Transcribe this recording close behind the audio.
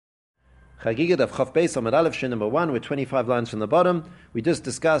Chagigah Daf Chaf Beis Amud Aleph Shin number 1, we're 25 lines from the bottom. We just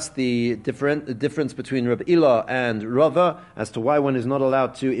discussed the difference between Rabbi Ilah and Rava as to why one is not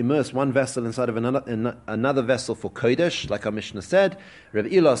allowed to immerse one vessel inside of another vessel for Kodesh, like our Mishnah said. Rabbi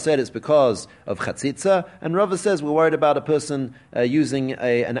Ilah said it's because of Chatzitza, and Rava says we're worried about a person using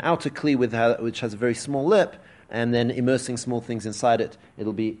an outer kli which has a very small lip, and then immersing small things inside it.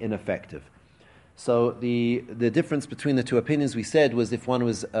 It'll be ineffective. So the difference between the two opinions we said was if one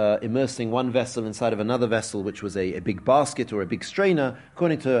was immersing one vessel inside of another vessel, which was a big basket or a big strainer.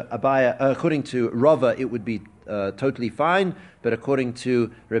 According to Rava, it would be totally fine, but according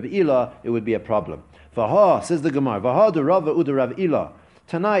to Rabbi Ilah, it would be a problem. Vaha, says the Gemara, Vaha de Rava ude Rav Ilah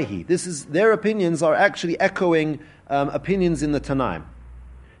Tanaihi. Their opinions are actually echoing opinions in the Tanaim.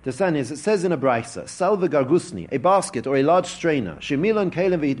 The sign is, it says in a brisa, salve gargusni, a basket or a large strainer, shemilan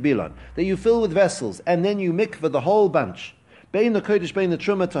keilim ve'itbilan, that you fill with vessels and then you mikveh the whole bunch. Bein the kodesh, bein the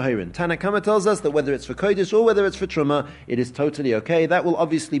truma tahirin. Tanakama tells us that whether it's for kodesh or whether it's for truma, it is totally okay. That will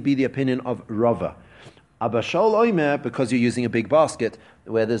obviously be the opinion of Rava. Abashal oimer, because you're using a big basket,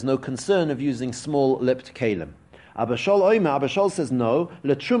 where there's no concern of using small-lipped keilim. Abashal says no,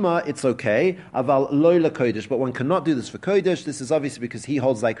 letruma it's okay, aval loy lekodesh, but one cannot do this for kodesh. This is obviously because he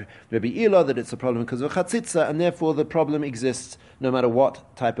holds like Rabbi Ilah that it's a problem because of chatzitza, and therefore the problem exists no matter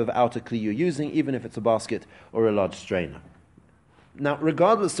what type of outer kli you're using, even if it's a basket or a large strainer. Now,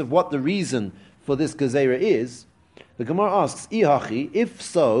 regardless of what the reason for this gezerah is, the Gemara asks, Ihachi, if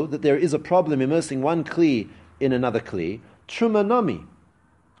so, that there is a problem immersing one kli in another kli, truma nami.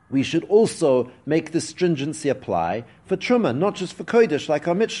 We should also make this stringency apply for truma, not just for kodesh, like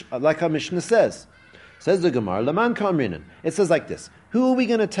our Mishnah says. Says the Gemara, Laman Kamrinan. It says like this: who are we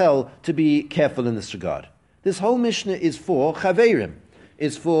going to tell to be careful in this regard? This whole Mishnah is for chaverim,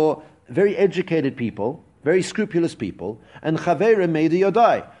 is for very educated people, very scrupulous people, and chaverim made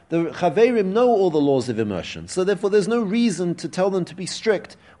yodai. The chaverim know all the laws of immersion, so therefore there's no reason to tell them to be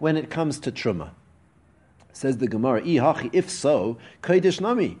strict when it comes to truma. Says the Gemara, if so, kodesh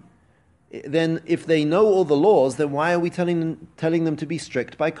nami. Then if they know all the laws, then why are we telling them to be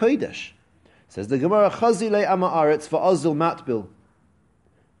strict by kodesh? Says the Gemara, chazile ama'aretz va'azil matbil.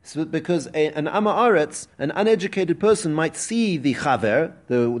 So because an ama'aretz, an uneducated person, might see the chaver,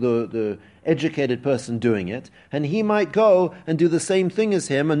 the educated person doing it, and he might go and do the same thing as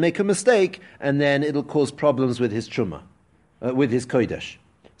him and make a mistake, and then it'll cause problems with his truma, with his kodesh.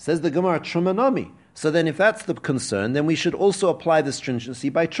 Says the Gemara, truma nami. So then if that's the concern, then we should also apply the stringency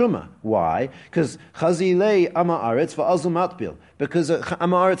by truma. Why? Because chazilei ama'aretz va'azul matbil. Because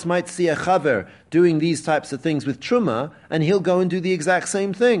ama'aretz might see a chaver doing these types of things with truma, and he'll go and do the exact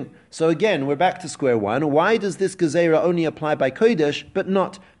same thing. So again, we're back to square one. Why does this gezerah only apply by kodesh, but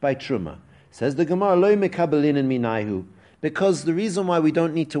not by truma? Says the Gemara, lo mekabelin and minahu. Because the reason why we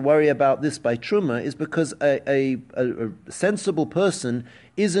don't need to worry about this by truma is because a sensible person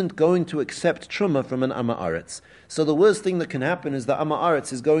isn't going to accept truma from an ama'aretz. So the worst thing that can happen is the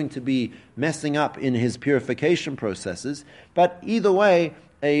ama'aretz is going to be messing up in his purification processes. But either way,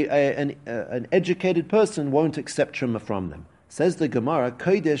 an educated person won't accept truma from them. Says the Gemara,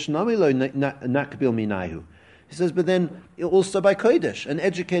 kodesh namilo nakbil minahu. He says, but then also by kodesh, an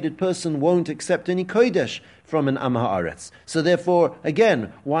educated person won't accept any kodesh from an am haaretz. So therefore,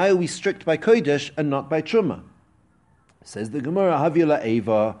 again, why are we strict by kodesh and not by truma? Says the Gemara, havila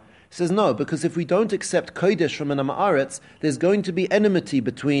eva. He says, no, because if we don't accept kodesh from an am haaretz, there's going to be enmity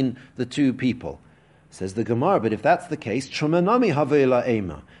between the two people. Says the Gemara, but if that's the case, truma nami havila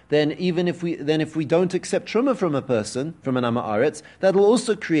ema. Then if we don't accept truma from a person, from an am haaretz, that'll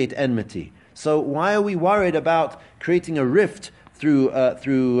also create enmity. So why are we worried about creating a rift through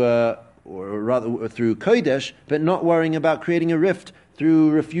kodesh, but not worrying about creating a rift through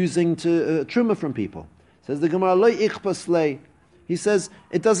refusing to truma from people? Says the Gemara, lo ichpas lei. He says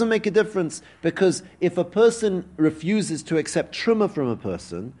it doesn't make a difference, because if a person refuses to accept truma from a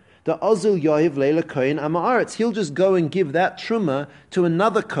person, the azul yahiv leila kohen ama'aretz, he'll just go and give that truma to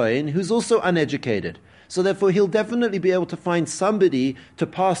another kohen who's also uneducated. So therefore, he'll definitely be able to find somebody to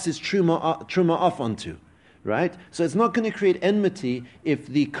pass his truma off onto, right? So it's not going to create enmity if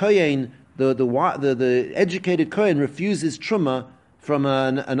the kohen, the educated kohen, refuses truma from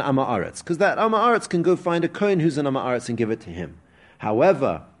an ama'aretz, because that ama'aretz can go find a kohen who's an ama'aretz and give it to him.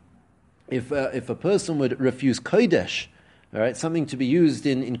 However, if a person would refuse kodesh, all right, something to be used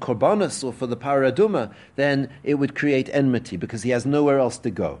in korbanos or for the paraduma, then it would create enmity because he has nowhere else to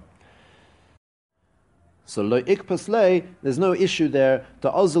go. So lo ikpas lei, there's no issue there. The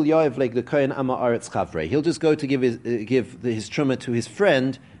ozil yaev like the kohen ama'aretz chavrei. He'll just go to give his truma to his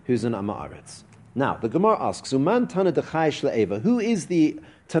friend who's an ama'aretz. Now the Gemara asks, Uman tana dechaish le'eva. Who is the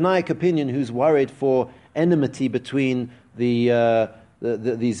Tanaic opinion who's worried for enmity between these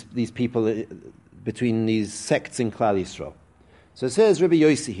people, between these sects in Klal Yisrael. So it says Rabbi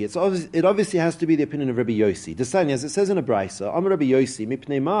Yossi here. It obviously has to be the opinion of Rabbi Yossi. Desani, as it says in a brisa, Amar Rabbi Yossi,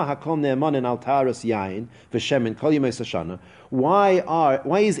 mipnei ma hakol ne'emanin al taras yain v'shemen kol yimei sashana. Why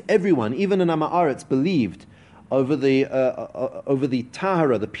is everyone, even an Am Haaretz, believed over the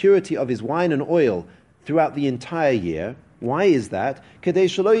tahara, the purity of his wine and oil throughout the entire year? Why is that? So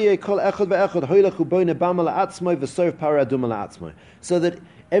that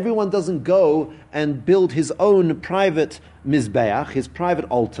everyone doesn't go and build his own private mizbeach, his private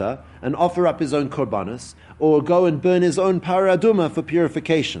altar, and offer up his own korbanos, or go and burn his own paraduma for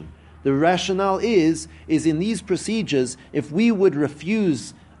purification. The rationale is in these procedures, if we would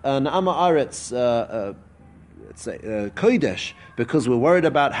refuse an Am Haaretz kodesh, because we're worried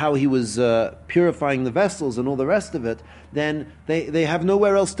about how he was purifying the vessels and all the rest of it, then they have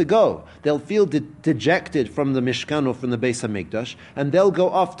nowhere else to go. They'll feel dejected from the Mishkan or from the Beis HaMikdash, and they'll go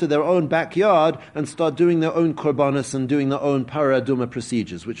off to their own backyard and start doing their own korbanos and doing their own paraduma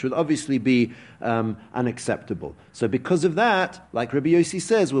procedures, which would obviously be unacceptable. So because of that, like Rabbi Yossi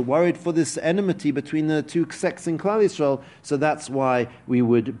says, we're worried for this enmity between the two sects in Klal Yisrael, so that's why we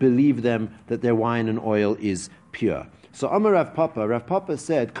would believe them that their wine and oil is pure. So Amar Rav Papa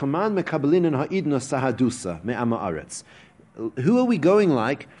said, Kaman mekabelin ha'idna sahadusa me Am Haaretz. Who are we going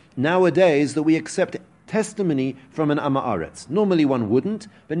like nowadays that we accept testimony from an Am Haaretz? Normally one wouldn't,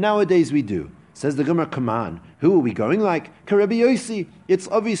 but nowadays we do. Says the Gemara, Kaman. Who are we going like? Rabbi Yossi. It's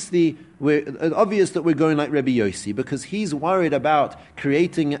obvious that we're going like Rabbi Yossi, because he's worried about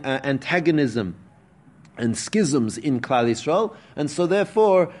creating antagonism and schisms in Klal Yisrael, and so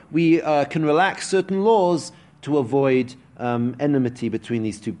therefore we can relax certain laws to avoid enmity between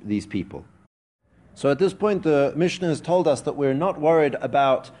these people. So at this point, the Mishnah has told us that we're not worried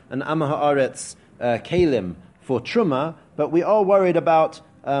about an Am Haaretz kalim for truma, but we are worried about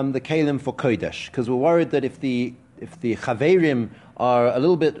the kalim for kodesh, because we're worried that if the chaverim are a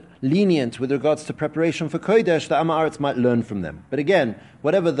little bit lenient with regards to preparation for kodesh, the Am Haaretz might learn from them. But again,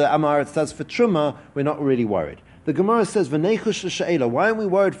 whatever the Am Haaretz does for truma, we're not really worried. The Gemara says, "V'neichush l'she'ela." Why aren't we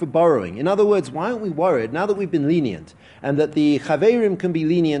worried for borrowing? In other words, why aren't we worried now that we've been lenient, and that the chaverim can be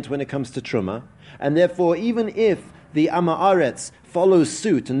lenient when it comes to truma, and therefore even if the Am Haaretz follows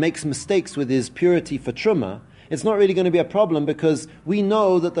suit and makes mistakes with his purity for truma, it's not really going to be a problem, because we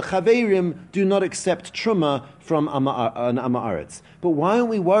know that the chaverim do not accept truma from an Am Haaretz. But why aren't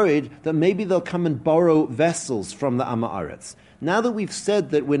we worried that maybe they'll come and borrow vessels from the Am Haaretz? Now that we've said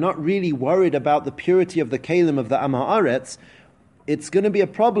that we're not really worried about the purity of the kalim of the Am Haaretz, it's going to be a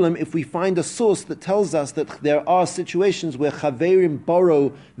problem if we find a source that tells us that there are situations where chaverim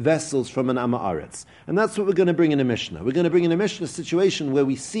borrow vessels from an Am Haaretz. And that's what we're going to bring in a Mishnah. We're going to bring in a Mishnah situation where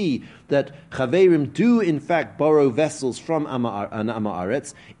we see that chaverim do in fact borrow vessels from an Am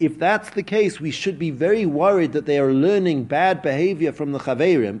Haaretz. If that's the case, we should be very worried that they are learning bad behavior from the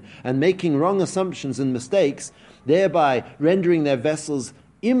chaverim and making wrong assumptions and mistakes, thereby rendering their vessels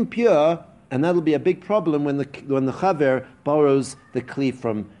impure. And that'll be a big problem when the chaver borrows the kli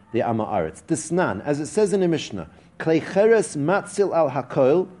from the Am Haaretz. Disnan, as it says in the Mishnah, klei cheres matzil al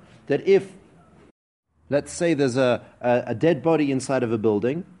hakol, that if, let's say there's a dead body inside of a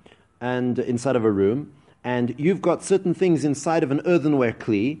building, and inside of a room, and you've got certain things inside of an earthenware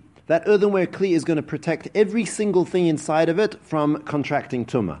kli, that earthenware kli is going to protect every single thing inside of it from contracting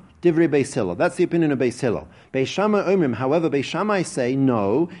tumah. Divrei Beis Hillel. That's the opinion of Beis Hillel. Beis Shammai omrim, however, Beis Shammai say,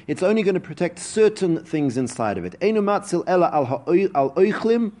 no, it's only going to protect certain things inside of it. Einu matzil ela al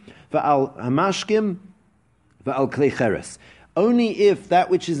oichlim, va'al hamashkim, va'al klei cheres. Only if that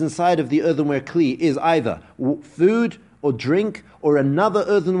which is inside of the earthenware kli is either food or drink or another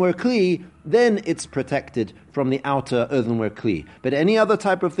earthenware kli, then it's protected from the outer earthenware kli. But any other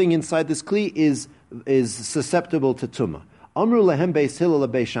type of thing inside this kli is susceptible to tumah. Amru lehem Beis Hillel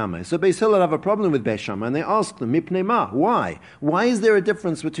Beis Shammai. So Beis Hillel have a problem with Beis Shammai, and they ask them, Mipnei ma? Why? Why is there a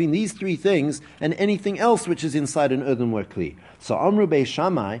difference between these three things and anything else which is inside an earthenware kli? So Amru Beis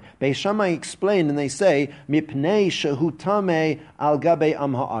Shammai explain, and they say, Mipnei shehu tamei al gabe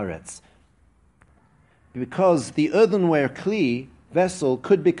Am Haaretz. Because the earthenware kli vessel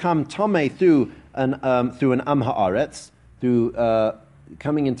could become tamei through an Am Haaretz, through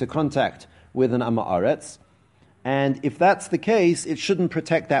coming into contact with an Am Haaretz. And if that's the case, it shouldn't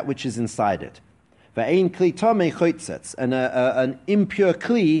protect that which is inside it. V'ein kli tamei chotzets, and an impure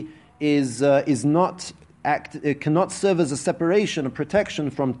kli it cannot serve as a separation, a protection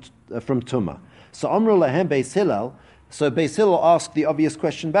from tumah. So Amru lahem Beis Hillel, So Beis Hillel asked the obvious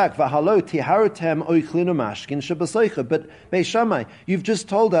question back, V'halo tiharutem oichlinu mashkin shebasoicha. But Beis Shammai, you've just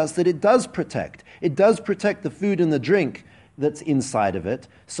told us that it does protect. It does protect the food and the drink that's inside of it.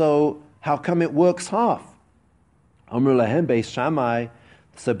 So how come it works half? Amru lahem Beis Shammai.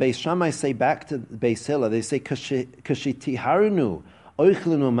 So Beis Shammai say back to Beis Hillel, they say, Kashitiharunu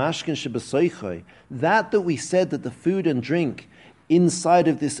oichlinu mashkin shebasoicha. That we said that the food and drink inside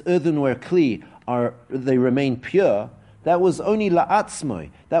of this earthenware kli they remain pure. That was only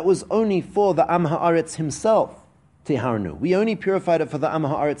la'atzmoi. That was only for the Am Ha'aretz himself. Tiharnu. We only purified it for the Am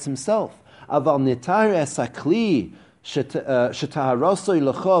Ha'aretz himself. Aval nitar esakli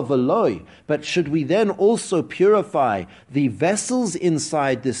shetaharosoi lecha v'loi. But should we then also purify the vessels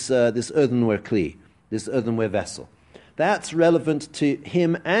inside this earthenware kli, this earthenware vessel? That's relevant to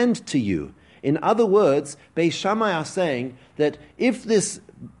him and to you. In other words, Beis Shammai are saying that if this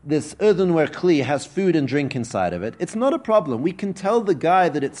earthenware kli has food and drink inside of it, it's not a problem. We can tell the guy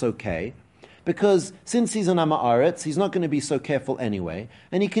that it's okay, because since he's an Am Ha'aretz, he's not going to be so careful anyway,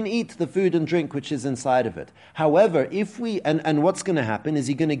 and he can eat the food and drink which is inside of it. However, if we, and what's going to happen, is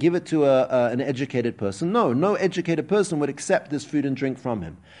he going to give it to an educated person? No educated person would accept this food and drink from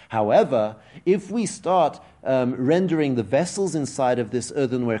him. However, if we start rendering the vessels inside of this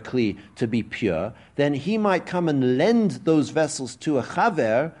earthenware kli to be pure, then he might come and lend those vessels to a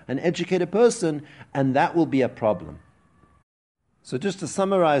chaver, an educated person, and that will be a problem. So just to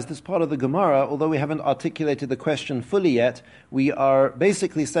summarize this part of the Gemara, although we haven't articulated the question fully yet, we are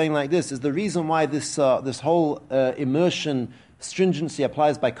basically saying like this, is the reason why this whole immersion stringency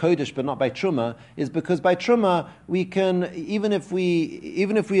applies by Kodesh but not by Truma, is because by Truma we can, even if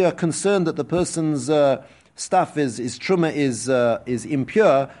we are concerned that the person's stuff is Truma is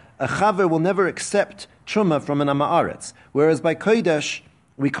impure, a Chaver will never accept Truma from an Am Ha'aretz. Whereas by Kodesh,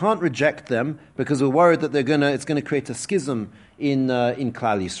 we can't reject them because we're worried that it's going to create a schism in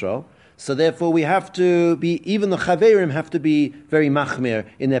Klal Yisrael. So therefore we have to be, even the Chaverim have to be very machmir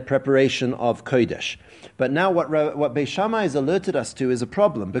in their preparation of Kodesh. But now what Beis Shammai has alerted us to is a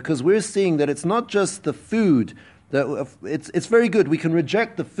problem, because we're seeing that it's not just the food, it's very good, we can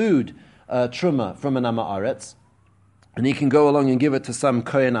reject the food truma from an Am Ha'aretz, and he can go along and give it to some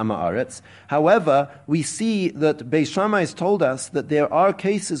Kohen Am Ha'aretz. However, we see that Beis Shammai has told us that there are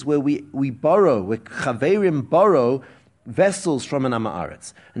cases where we borrow, where Chaverim borrow vessels from an Am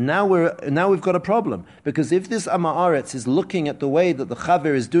Ha'aretz. And now we've got a problem, because if this Am Ha'aretz is looking at the way that the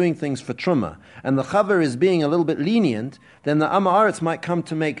Chaver is doing things for Truma, and the Chaver is being a little bit lenient, then the Am Ha'aretz might come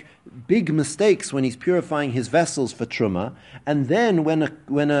to make big mistakes when he's purifying his vessels for Truma, and then when a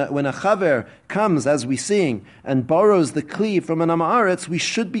Chaver comes, as we're seeing, and borrows the Kli from an Am Ha'aretz, we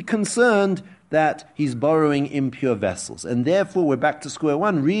should be concerned that he's borrowing impure vessels. And therefore, we're back to square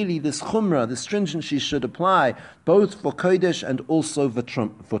one. Really, this chumrah, this stringency should apply both for Kodesh and also for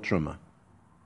Truma.